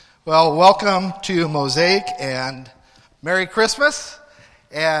Well, welcome to Mosaic and Merry Christmas.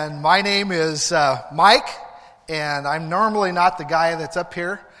 And my name is Mike, and I'm normally not the guy that's up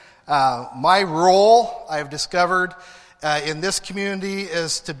here. My role, I've discovered in this community,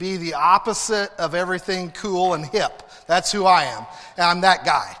 is to be the opposite of everything cool and hip. That's who I am, and I'm that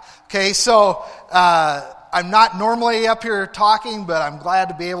guy. Okay, so I'm not normally up here talking, but I'm glad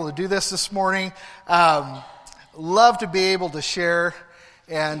to be able to do this morning. Love to be able to share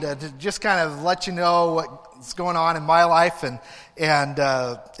and to just kind of let you know what's going on in my life and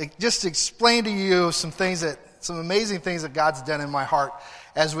just explain to you some amazing things that God's done in my heart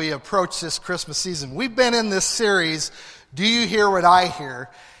as we approach this Christmas season. We've been in this series, Do You Hear What I Hear?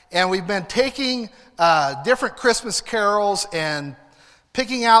 And we've been taking different Christmas carols and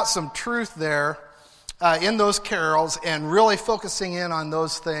picking out some truth there in those carols and really focusing in on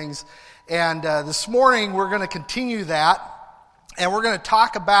those things. And this morning we're going to continue that. And we're going to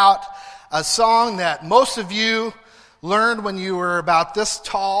talk about a song that most of you learned when you were about this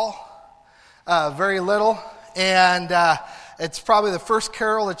tall, very little. And it's probably the first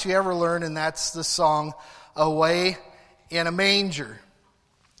carol that you ever learned, and that's the song, Away in a Manger.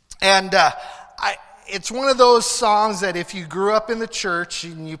 And it's one of those songs that if you grew up in the church,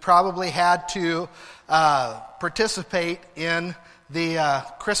 and you probably had to participate in the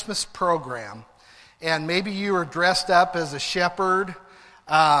Christmas program. And maybe you were dressed up as a shepherd,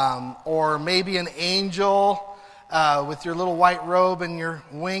 or maybe an angel with your little white robe and your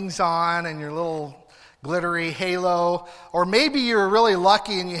wings on and your little glittery halo. Or maybe you were really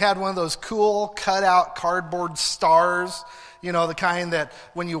lucky and you had one of those cool cut-out cardboard stars, you know, the kind that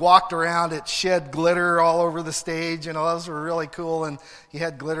when you walked around it shed glitter all over the stage. You know, those were really cool, and you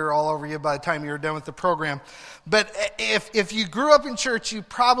had glitter all over you by the time you were done with the program. But if you grew up in church, you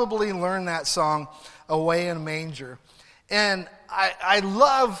probably learned that song, Away in a Manger. And I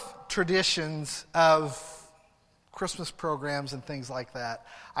love traditions of Christmas programs and things like that.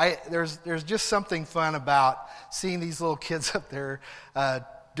 There's just something fun about seeing these little kids up there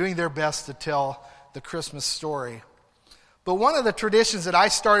doing their best to tell the Christmas story. But one of the traditions that I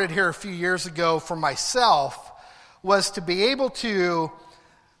started here a few years ago for myself was to be able to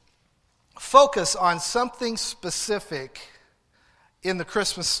focus on something specific in the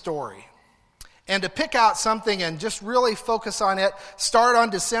Christmas story. And to pick out something and just really focus on it, start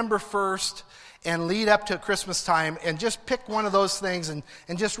on December 1st and lead up to Christmas time, and just pick one of those things and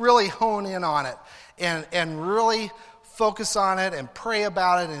just really hone in on it and really focus on it and pray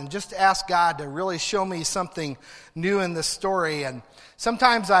about it and just ask God to really show me something new in the story. And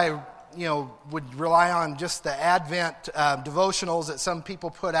sometimes I would rely on just the Advent devotionals that some people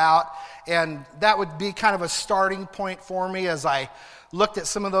put out, and that would be kind of a starting point for me as I looked at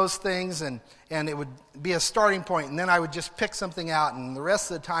some of those things, and it would be a starting point, and then I would just pick something out, and the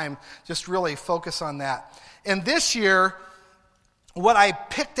rest of the time just really focus on that. And this year, what I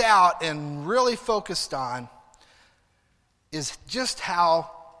picked out and really focused on is just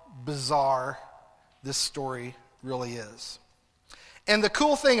how bizarre this story really is. And the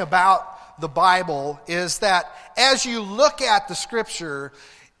cool thing about the Bible is that as you look at the Scripture,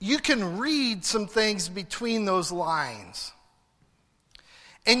 you can read some things between those lines.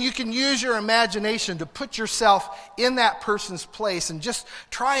 And you can use your imagination to put yourself in that person's place and just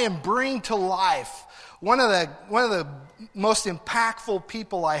try and bring to life. One of the most impactful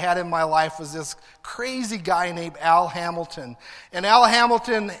people I had in my life was this crazy guy named Al Hamilton. And Al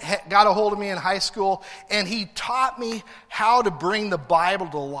Hamilton got a hold of me in high school, and he taught me how to bring the Bible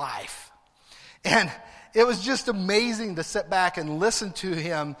to life. And it was just amazing to sit back and listen to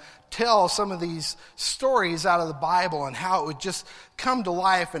him tell some of these stories out of the Bible and how it would just come to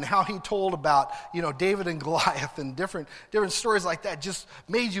life, and how he told about, David and Goliath and different stories like that just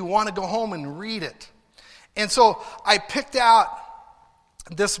made you want to go home and read it. And so I picked out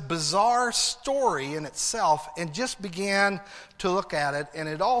this bizarre story in itself and just began to look at it, and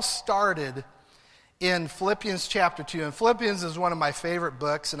it all started in Philippians chapter 2. And Philippians is one of my favorite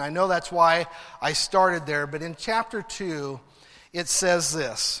books, and I know that's why I started there. But in chapter 2, it says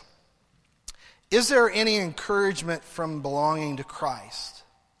this: Is there any encouragement from belonging to Christ?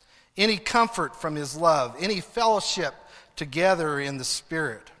 Any comfort from his love? Any fellowship together in the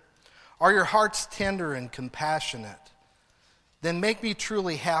Spirit? Are your hearts tender and compassionate? Then make me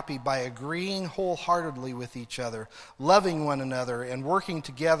truly happy by agreeing wholeheartedly with each other, loving one another, and working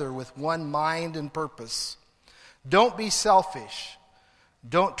together with one mind and purpose. Don't be selfish.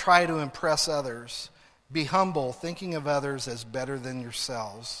 Don't try to impress others. Be humble, thinking of others as better than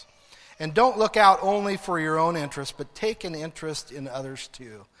yourselves. And don't look out only for your own interest, but take an interest in others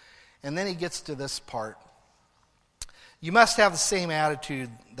too. And then he gets to this part. You must have the same attitude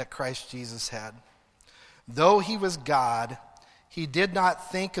that Christ Jesus had. Though he was God, he did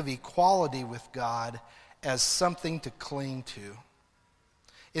not think of equality with God as something to cling to.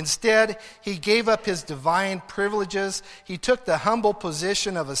 Instead, he gave up his divine privileges. He took the humble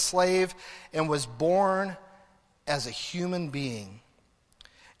position of a slave and was born as a human being.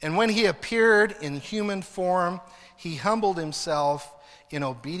 And when he appeared in human form, he humbled himself in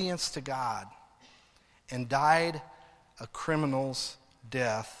obedience to God and died a criminal's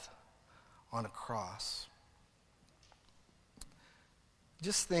death on a cross.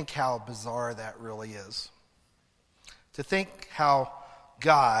 Just think how bizarre that really is. To think how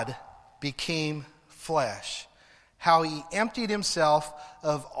God became flesh, how he emptied himself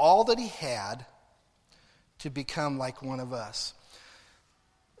of all that he had to become like one of us.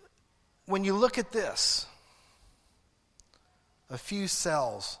 When you look at this, a few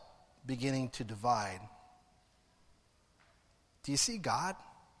cells beginning to divide, do you see God?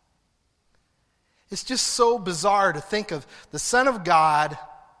 It's just so bizarre to think of the Son of God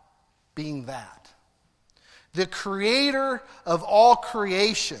being that. The creator of all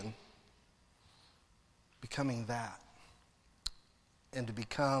creation becoming that. And to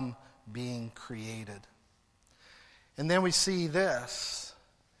become being created. And then we see this.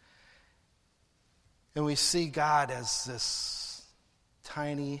 And we see God as this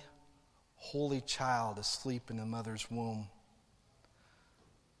tiny, holy child asleep in a mother's womb,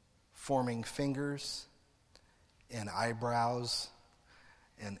 forming fingers and eyebrows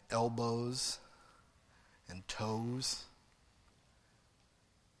and elbows and toes.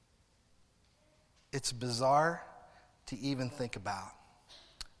 It's bizarre to even think about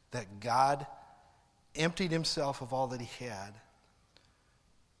that God emptied himself of all that he had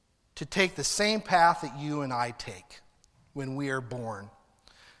to take the same path that you and I take when we are born.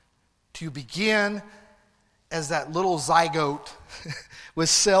 To begin as that little zygote with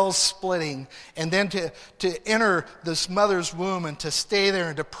cells splitting, and then to enter this mother's womb and to stay there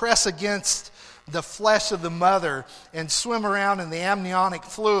and to press against the flesh of the mother and swim around in the amniotic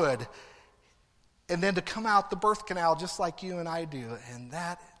fluid, and then to come out the birth canal just like you and I do. And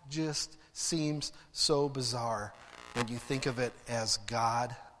that just seems so bizarre when you think of it as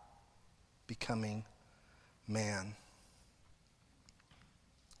God becoming man.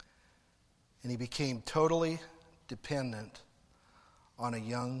 And he became totally dependent on a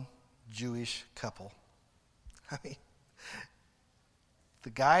young Jewish couple. I mean,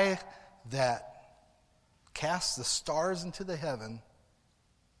 the guy that cast the stars into the heaven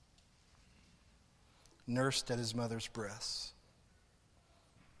nursed at his mother's breasts.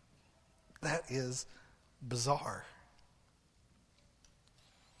 That is bizarre.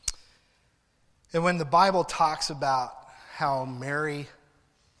 And when the Bible talks about how Mary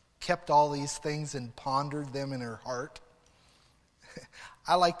kept all these things and pondered them in her heart,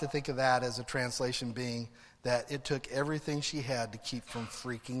 I like to think of that as a translation being that it took everything she had to keep from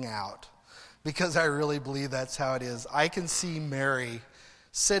freaking out. Because I really believe that's how it is. I can see Mary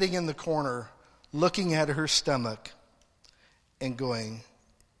sitting in the corner looking at her stomach and going,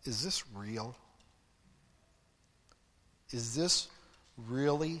 is this real? Is this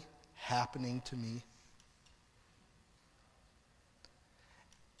really happening to me?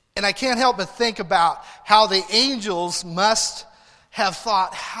 And I can't help but think about how the angels must have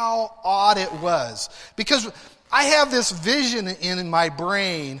thought how odd it was. Because I have this vision in my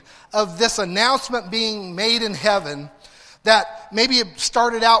brain of this announcement being made in heaven that maybe it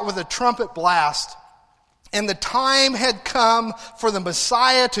started out with a trumpet blast, and the time had come for the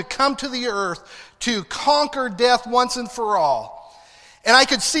Messiah to come to the earth to conquer death once and for all. And I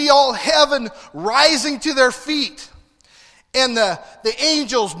could see all heaven rising to their feet, and the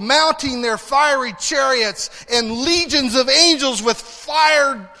angels mounting their fiery chariots, and legions of angels with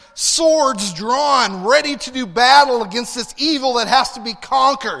fire swords drawn, ready to do battle against this evil that has to be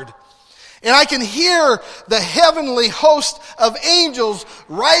conquered. And I can hear the heavenly host of angels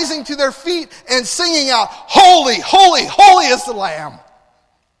rising to their feet and singing out, "Holy, holy, holy is the Lamb."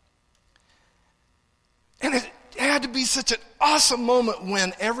 And it had to be such an awesome moment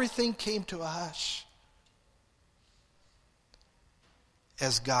when everything came to a hush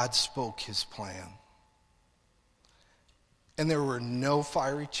as God spoke his plan. And there were no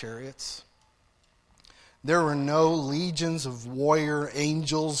fiery chariots. There were no legions of warrior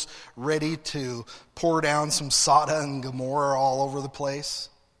angels ready to pour down some Sodom and Gomorrah all over the place.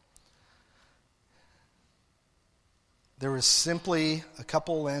 There was simply a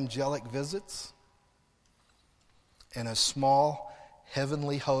couple angelic visits and a small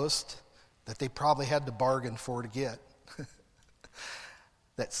heavenly host that they probably had to bargain for to get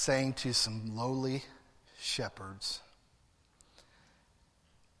that sang to some lowly shepherds.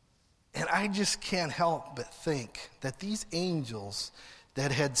 I just can't help but think that these angels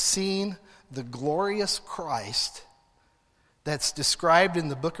that had seen the glorious Christ that's described in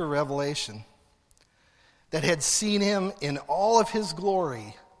the book of Revelation, that had seen him in all of his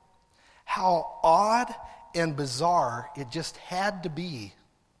glory, how odd and bizarre it just had to be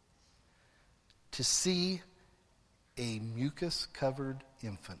to see a mucus-covered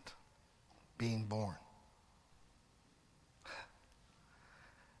infant being born.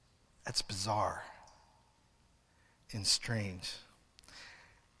 That's bizarre and strange.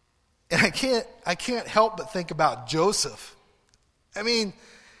 And I can't help but think about Joseph. I mean,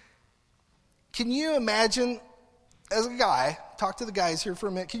 can you imagine, as a guy, talk to the guys here for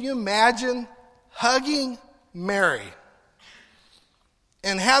a minute, can you imagine hugging Mary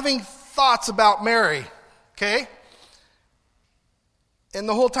and having thoughts about Mary, okay? And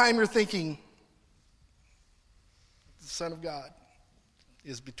the whole time you're thinking, the Son of God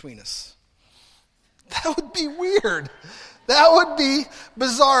is between us. That would be weird. That would be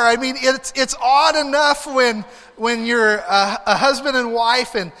bizarre. I mean, it's odd enough when you're a husband and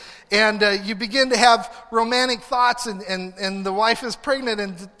wife and you begin to have romantic thoughts and the wife is pregnant,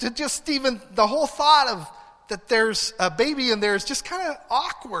 and to just even the whole thought of that there's a baby in there is just kind of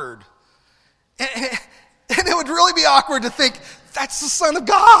awkward. And it would really be awkward to think, that's the Son of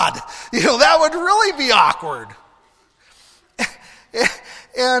God. That would really be awkward.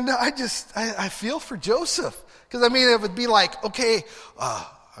 And I feel for Joseph. Because, it would be like, okay, I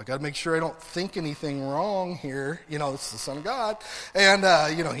got to make sure I don't think anything wrong here. It's the Son of God. And,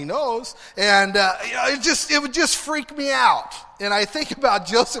 he knows. And, it would just freak me out. And I think about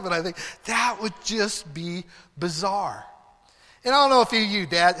Joseph and I think, that would just be bizarre. And I don't know if any of you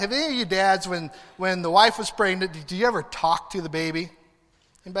dads, have any of you dads, when the wife was pregnant, did you ever talk to the baby?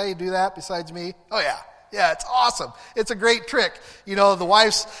 Anybody do that besides me? Oh, yeah. Yeah, it's awesome. It's a great trick. The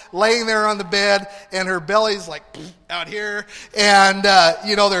wife's laying there on the bed and her belly's like out here. And,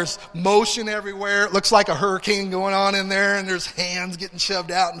 there's motion everywhere. It looks like a hurricane going on in there. And there's hands getting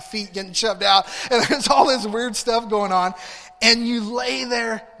shoved out and feet getting shoved out. And there's all this weird stuff going on. And you lay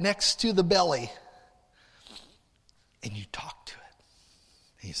there next to the belly. And you talk to it.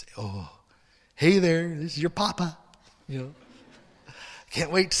 And you say, oh, hey there, this is your papa.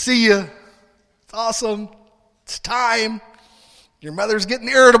 Can't wait to see you. Awesome. It's time. Your mother's getting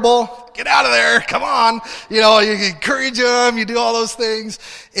irritable. Get out of there. Come on. You encourage them. You do all those things.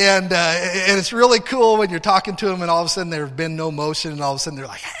 And it's really cool when you're talking to them and all of a sudden there's been no motion and all of a sudden they're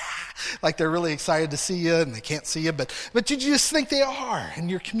like they're really excited to see you and they can't see you, but you just think they are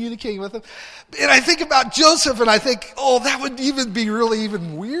and you're communicating with them. And I think about Joseph and I think, oh, that would even be really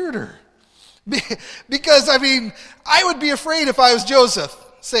even weirder. Because, I would be afraid if I was Joseph.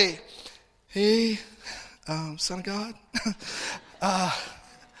 Say, hey, Son of God,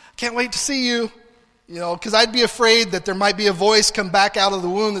 can't wait to see you. Because I'd be afraid that there might be a voice come back out of the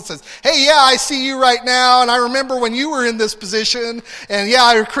womb that says, hey, yeah, I see you right now, and I remember when you were in this position, and yeah,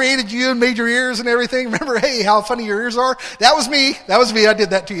 I created you and made your ears and everything. Remember, hey, how funny your ears are? That was me, I did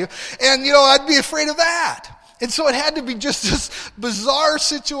that to you. And, I'd be afraid of that. And so it had to be just this bizarre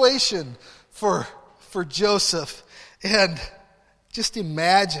situation for Joseph. And just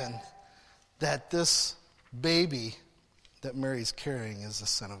imagine that this baby that Mary's carrying is the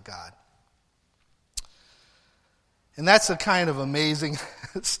Son of God. And that's the kind of amazing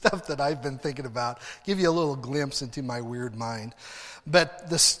stuff that I've been thinking about. Give you a little glimpse into my weird mind. But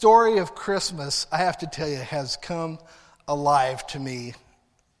the story of Christmas, I have to tell you, has come alive to me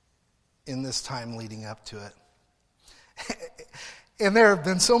in this time leading up to it. And there have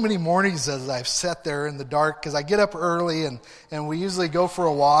been so many mornings as I've sat there in the dark, because I get up early and we usually go for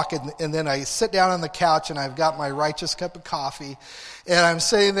a walk, and then I sit down on the couch and I've got my righteous cup of coffee, and I'm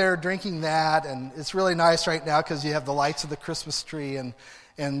sitting there drinking that, and it's really nice right now because you have the lights of the Christmas tree,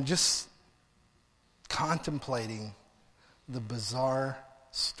 and just contemplating the bizarre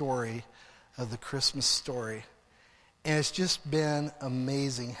story of the Christmas story. And it's just been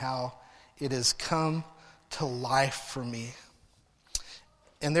amazing how it has come to life for me.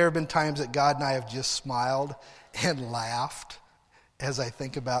 And there have been times that God and I have just smiled and laughed as I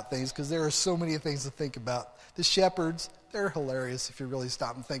think about things, because there are so many things to think about. The shepherds, they're hilarious if you really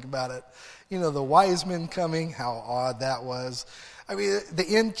stop and think about it. The wise men coming, how odd that was. The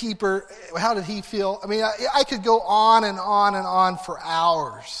innkeeper, how did he feel? I could go on and on and on for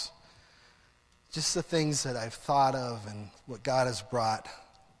hours. Just the things that I've thought of and what God has brought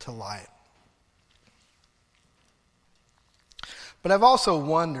to light. But I've also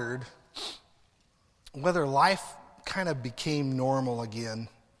wondered whether life kind of became normal again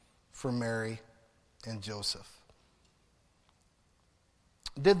for Mary and Joseph.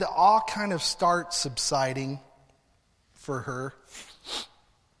 did the awe kind of start subsiding for her?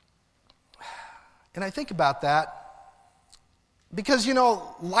 And I think about that because,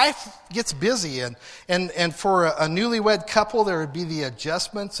 life gets busy, and for a newlywed couple, there would be the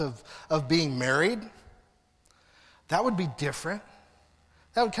adjustments of being married. That would be different.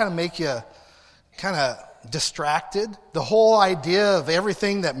 That would kind of make you kind of distracted. The whole idea of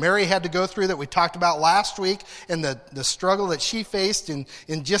everything that Mary had to go through that we talked about last week, and the struggle that she faced in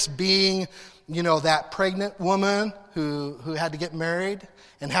just being, that pregnant woman who had to get married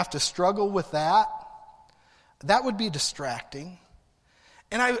and have to struggle with that. That would be distracting.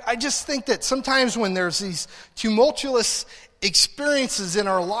 And I just think that sometimes when there's these tumultuous experiences in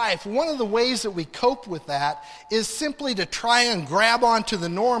our life, one of the ways that we cope with that is simply to try and grab onto the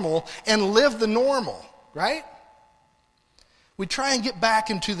normal and live the normal, right? We try and get back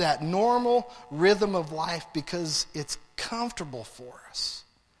into that normal rhythm of life because it's comfortable for us.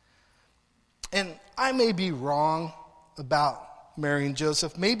 And I may be wrong about Mary and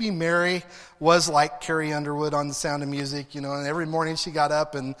Joseph. Maybe Mary was like Carrie Underwood on The Sound of Music, and every morning she got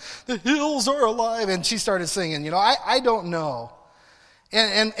up and the hills are alive and she started singing. I don't know.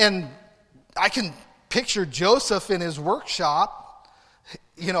 And I can picture Joseph in his workshop,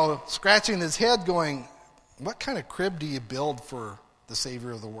 scratching his head going, what kind of crib do you build for the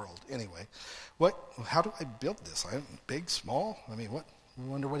Savior of the world? Anyway, how do I build this? Big, small? I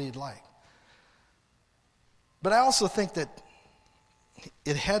wonder what he'd like. But I also think that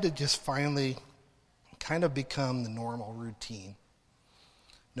it had to just finally kind of become the normal routine.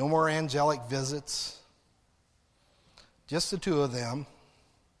 No more angelic visits. Just the two of them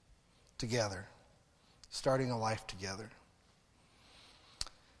together, starting a life together.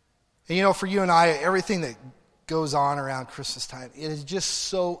 And for you and I, everything that goes on around Christmas time, it is just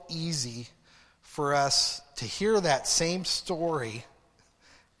so easy for us to hear that same story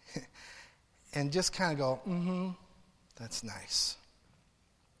and just kind of go, that's nice.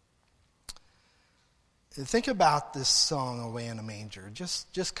 Think about this song, Away in a Manger.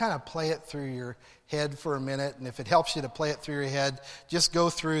 Just kind of play it through your head for a minute, and if it helps you to play it through your head, just go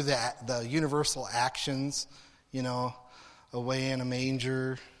through the universal actions, away in a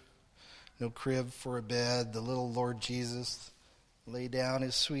manger, no crib for a bed, the little Lord Jesus lay down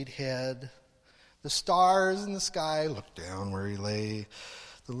his sweet head, the stars in the sky looked down where he lay,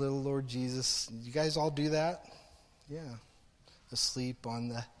 the little Lord Jesus. You guys all do that? Yeah. Asleep on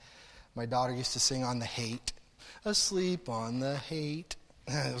the... My daughter used to sing on the hate. Asleep on the hate.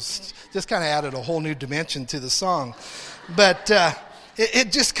 It was just kind of added a whole new dimension to the song. But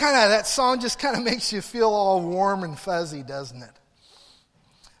it just kind of, that song just kind of makes you feel all warm and fuzzy, doesn't it?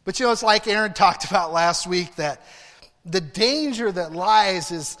 But it's like Aaron talked about last week, that the danger that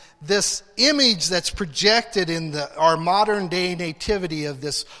lies is this image that's projected in our modern day nativity of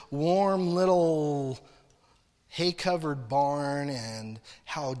this warm little hay-covered barn, and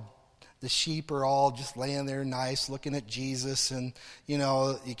how the sheep are all just laying there nice, looking at Jesus, and you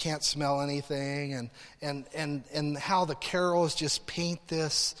can't smell anything, and how the carols just paint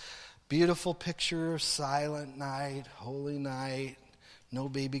this beautiful picture of silent night, holy night, no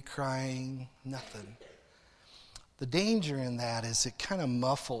baby crying, nothing. The danger in that is it kind of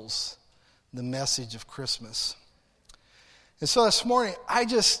muffles the message of Christmas. And so this morning,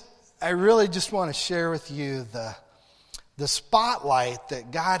 I really just want to share with you the spotlight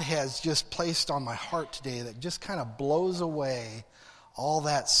that God has just placed on my heart today that just kind of blows away all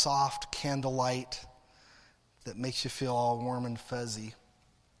that soft candlelight that makes you feel all warm and fuzzy.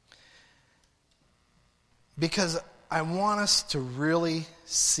 Because I want us to really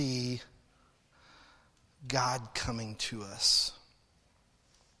see God coming to us.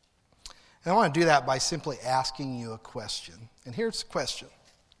 And I want to do that by simply asking you a question. And here's the question.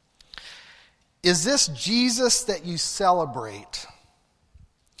 Is this Jesus that you celebrate?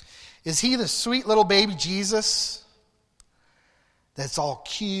 Is he the sweet little baby Jesus that's all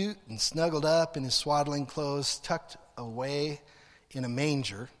cute and snuggled up in his swaddling clothes, tucked away in a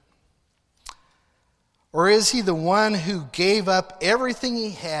manger? Or is he the one who gave up everything he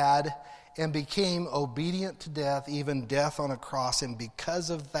had and became obedient to death, even death on a cross, and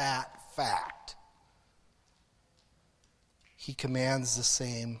because of that fact, he commands the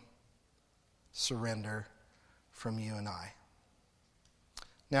same surrender from you and I?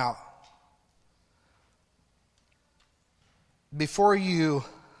 Now, before you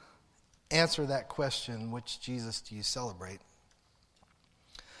answer that question, which Jesus do you celebrate?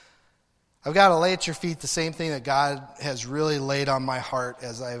 I've got to lay at your feet the same thing that God has really laid on my heart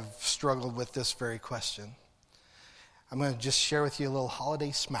as I've struggled with this very question. I'm going to just share with you a little holiday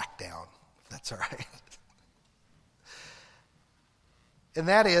smackdown, if that's all right. And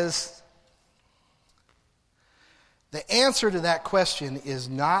that is, the answer to that question is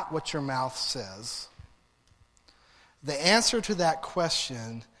not what your mouth says. The answer to that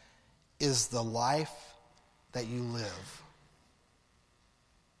question is the life that you live.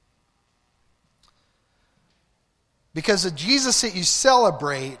 Because the Jesus that you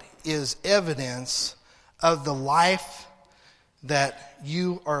celebrate is evidence of the life that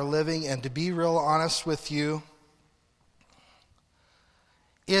you are living. And to be real honest with you,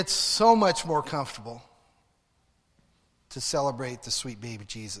 it's so much more comfortable to celebrate the sweet baby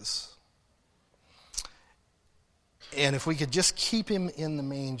Jesus. And if we could just keep him in the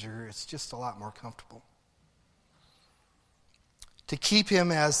manger, it's just a lot more comfortable. To keep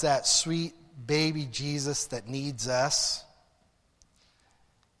him as that sweet baby Jesus that needs us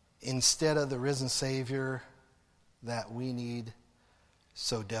instead of the risen Savior that we need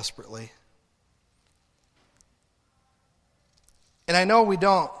so desperately. And I know we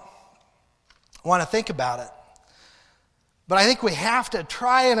don't want to think about it, but I think we have to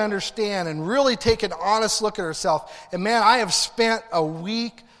try and understand and really take an honest look at ourselves. And man, I have spent a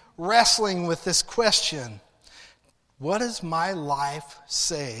week wrestling with this question. What does my life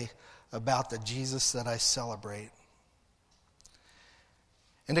say about the Jesus that I celebrate?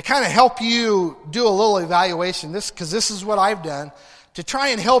 And to kind of help you do a little evaluation, because this is what I've done, to try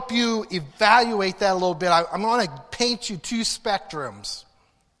and help you evaluate that a little bit, I'm going to paint you two spectrums,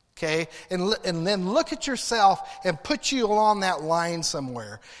 okay? And then look at yourself and put you along that line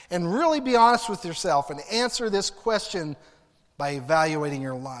somewhere. And really be honest with yourself and answer this question by evaluating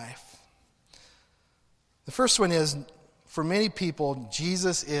your life. The first one is, for many people,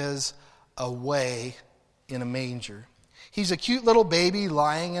 Jesus is away in a manger. He's a cute little baby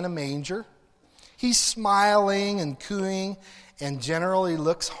lying in a manger. He's smiling and cooing and generally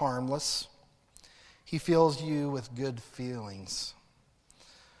looks harmless. He fills you with good feelings.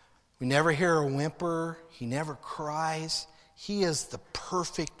 We never hear a whimper. He never cries. He is the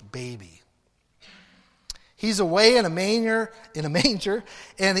perfect baby. He's away in a manger,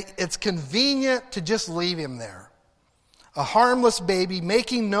 and it's convenient to just leave him there. A harmless baby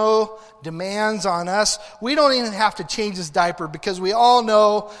making no demands on us. We don't even have to change his diaper because we all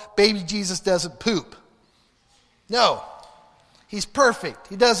know baby Jesus doesn't poop. No, he's perfect.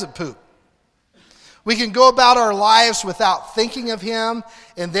 He doesn't poop. We can go about our lives without thinking of him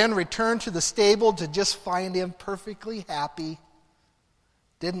and then return to the stable to just find him perfectly happy.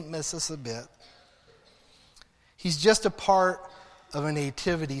 Didn't miss us a bit. He's just a part of a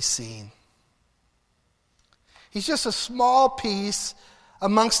nativity scene. He's just a small piece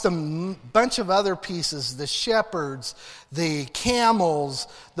amongst a bunch of other pieces, the shepherds, the camels,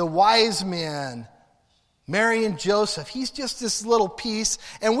 the wise men, Mary and Joseph. He's just this little piece,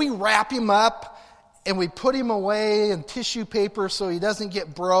 and we wrap him up, and we put him away in tissue paper so he doesn't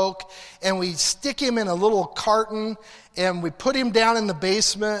get broke, and we stick him in a little carton, and we put him down in the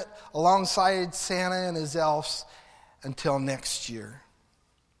basement alongside Santa and his elves until next year.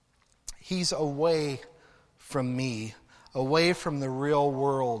 He's away from me, away from the real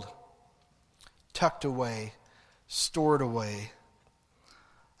world, tucked away, stored away.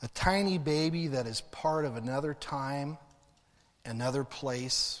 A tiny baby that is part of another time, another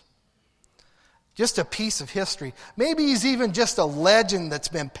place. Just a piece of history. Maybe he's even just a legend that's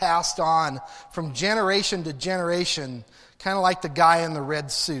been passed on from generation to generation, kind of like the guy in the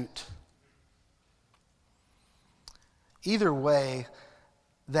red suit. Either way,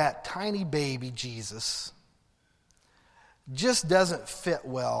 that tiny baby Jesus just doesn't fit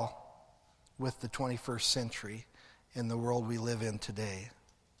well with the 21st century in the world we live in today.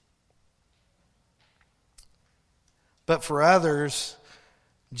 But for others,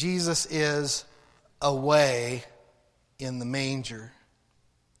 Jesus is away in the manger.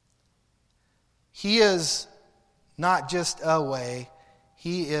 He is not just a way,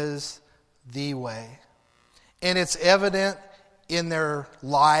 he is the way. And it's evident in their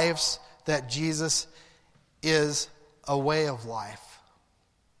lives that Jesus is a way of life.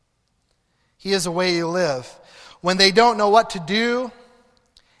 He is a way you live. When they don't know what to do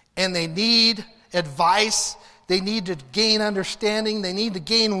and they need advice, they need to gain understanding, they need to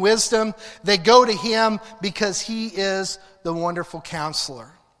gain wisdom, they go to him because he is the wonderful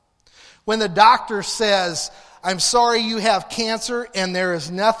counselor. When the doctor says, "I'm sorry you have cancer and there is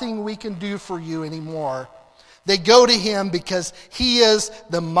nothing we can do for you anymore," they go to him because he is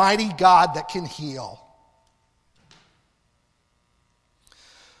the mighty God that can heal.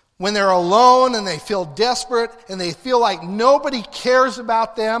 When they're alone and they feel desperate and they feel like nobody cares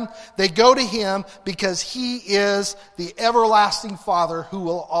about them, they go to him because he is the everlasting Father who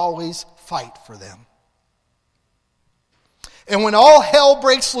will always fight for them. And when all hell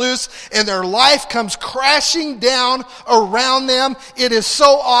breaks loose and their life comes crashing down around them, it is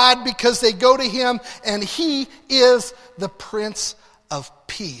so odd because they go to him and he is the Prince of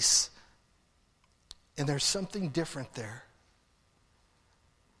Peace. And there's something different there.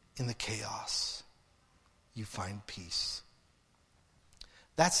 In the chaos, you find peace.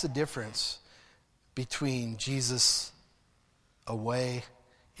 That's the difference between Jesus away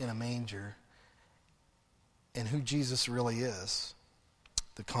in a manger and who Jesus really is,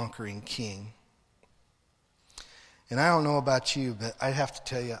 the conquering king. And I don't know about you, but I have to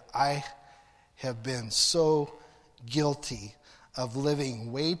tell you, I have been so guilty of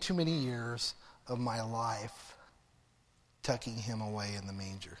living way too many years of my life tucking him away in the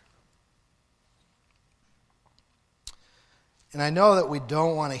manger. And I know that we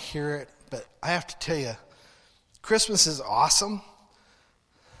don't want to hear it, but I have to tell you, Christmas is awesome.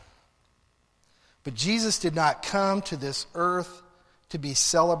 But Jesus did not come to this earth to be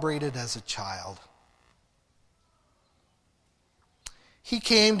celebrated as a child. He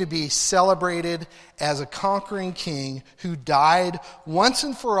came to be celebrated as a conquering king who died once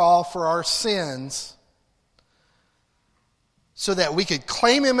and for all for our sins so that we could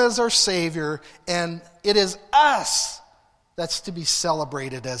claim him as our Savior, and it is us that's to be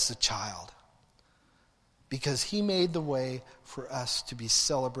celebrated as the child because he made the way for us to be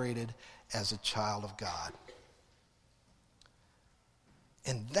celebrated as a child of God.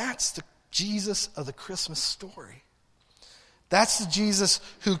 And that's the Jesus of the Christmas story. That's the Jesus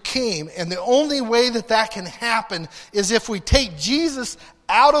who came. And the only way that that can happen is if we take Jesus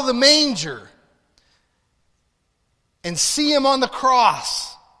out of the manger and see him on the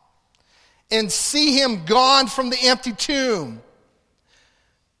cross and see him gone from the empty tomb.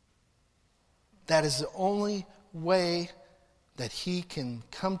 That is the only way that he can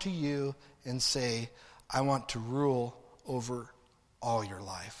come to you and say, I want to rule over all your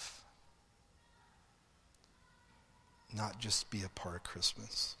life. Not just be a part of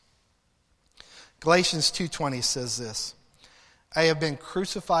Christmas. Galatians 2:20 says this, I have been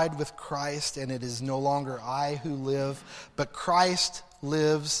crucified with Christ, and it is no longer I who live, but Christ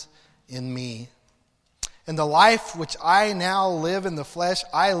lives in me. And the life which I now live in the flesh,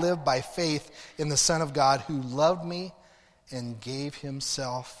 I live by faith in the Son of God who loved me and gave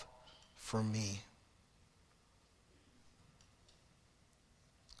himself for me.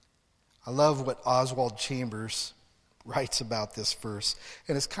 I love what Oswald Chambers writes about this verse.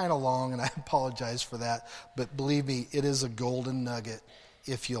 And it's kind of long, and I apologize for that. But believe me, it is a golden nugget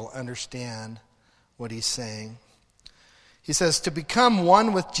if you'll understand what he's saying. He says, to become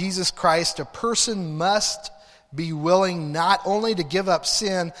one with Jesus Christ, a person must be willing not only to give up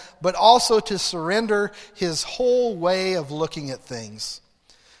sin, but also to surrender his whole way of looking at things.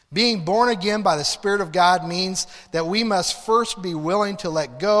 Being born again by the Spirit of God means that we must first be willing to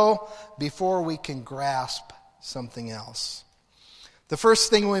let go before we can grasp something else. The first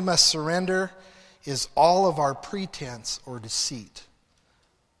thing we must surrender is all of our pretense or deceit.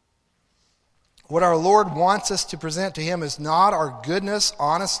 What our Lord wants us to present to him is not our goodness,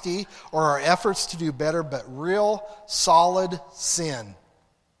 honesty, or our efforts to do better, but real, solid sin.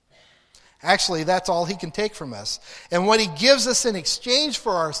 Actually, that's all he can take from us. And what he gives us in exchange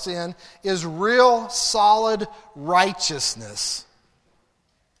for our sin is real, solid righteousness.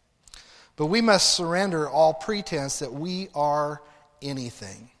 But we must surrender all pretense that we are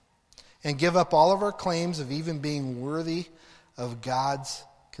anything and give up all of our claims of even being worthy of God's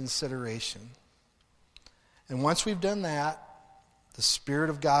consideration. And once we've done that, the Spirit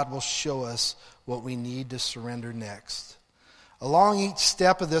of God will show us what we need to surrender next. Along each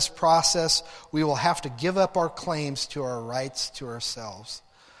step of this process, we will have to give up our claims to our rights to ourselves.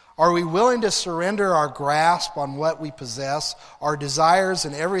 Are we willing to surrender our grasp on what we possess, our desires,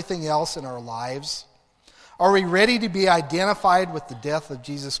 and everything else in our lives? Are we ready to be identified with the death of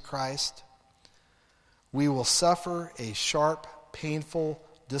Jesus Christ? We will suffer a sharp, painful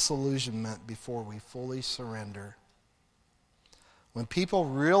disillusionment before we fully surrender. When people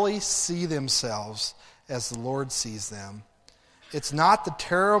really see themselves as the Lord sees them, it's not the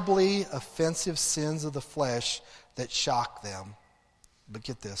terribly offensive sins of the flesh that shock them. But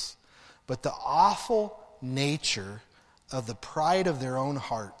get this, but the awful nature of the pride of their own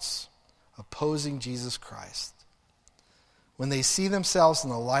hearts opposing Jesus Christ. When they see themselves in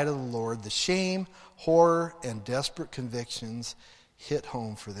the light of the Lord, the shame, horror, and desperate convictions hit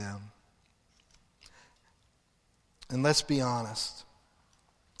home for them. And let's be honest,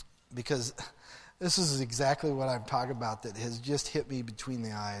 because this is exactly what I'm talking about that has just hit me between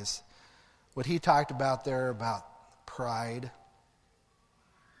the eyes. What he talked about there about pride,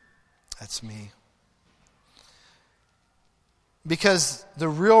 that's me. Because the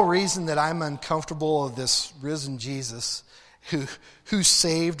real reason that I'm uncomfortable of this risen Jesus who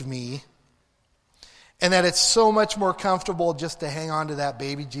saved me, and that it's so much more comfortable just to hang on to that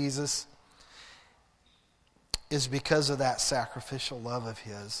baby Jesus, is because of that sacrificial love of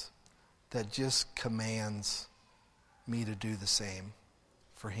his that just commands me to do the same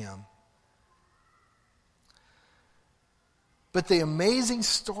for him. But the amazing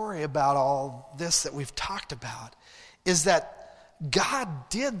story about all this that we've talked about is that God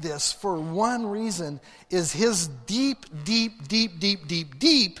did this for one reason, is his deep, deep, deep, deep, deep,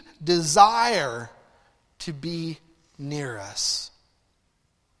 deep desire to be near us.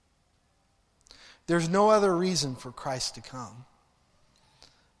 There's no other reason for Christ to come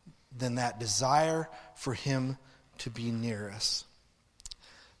than that desire for him to be near us.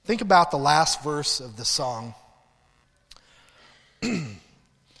 Think about the last verse of the song,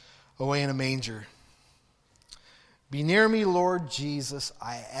 Away in a Manger. Be near me, Lord Jesus,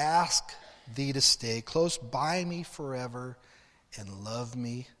 I ask thee to stay close by me forever and love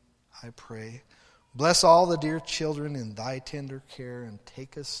me, I pray. Bless all the dear children in thy tender care and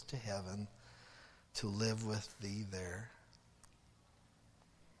take us to heaven to live with thee there.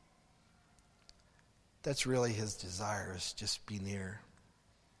 That's really his desire, is just be near.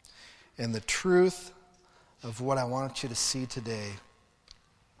 And the truth of what I want you to see today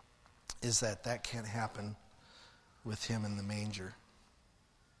is that can't happen with him in the manger.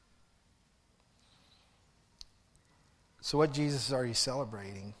 So what Jesus are you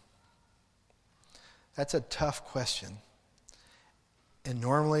celebrating? That's a tough question. And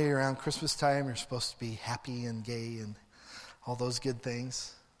normally around Christmas time, you're supposed to be happy and gay and all those good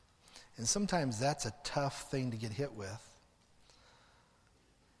things. And sometimes that's a tough thing to get hit with.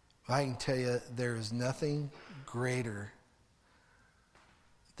 But I can tell you, there is nothing greater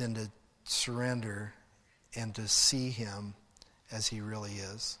than to surrender and to see him as he really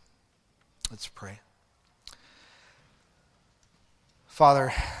is. Let's pray.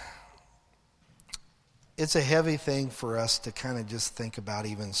 Father, it's a heavy thing for us to kind of just think about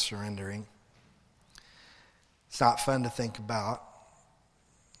even surrendering. It's not fun to think about.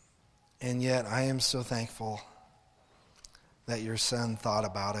 And yet I am so thankful that your son thought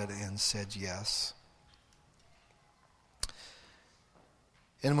about it and said yes.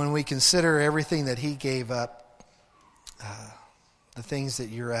 And when we consider everything that he gave up, the things that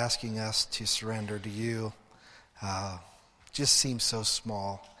you're asking us to surrender to you just seem so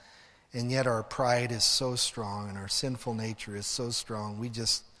small. And yet our pride is so strong and our sinful nature is so strong, we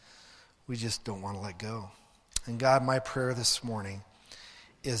just don't want to let go. And God, my prayer this morning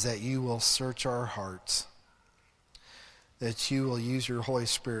is that you will search our hearts, that you will use your Holy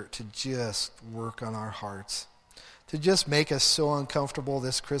Spirit to just work on our hearts, to just make us so uncomfortable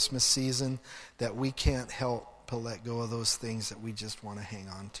this Christmas season that we can't help but let go of those things that we just want to hang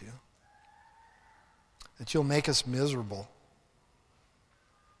on to. That you'll make us miserable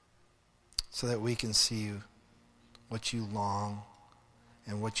so that we can see what you long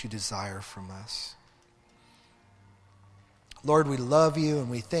and what you desire from us. Lord, we love you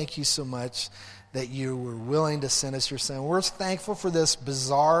and we thank you so much that you were willing to send us your son. We're thankful for this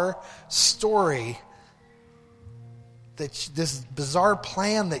bizarre story, this bizarre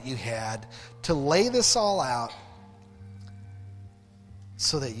plan that you had to lay this all out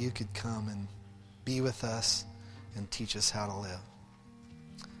so that you could come and be with us and teach us how to live.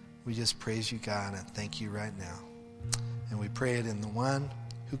 We just praise you, God, and thank you right now. And we pray it in the one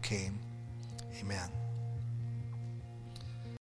who came. Amen.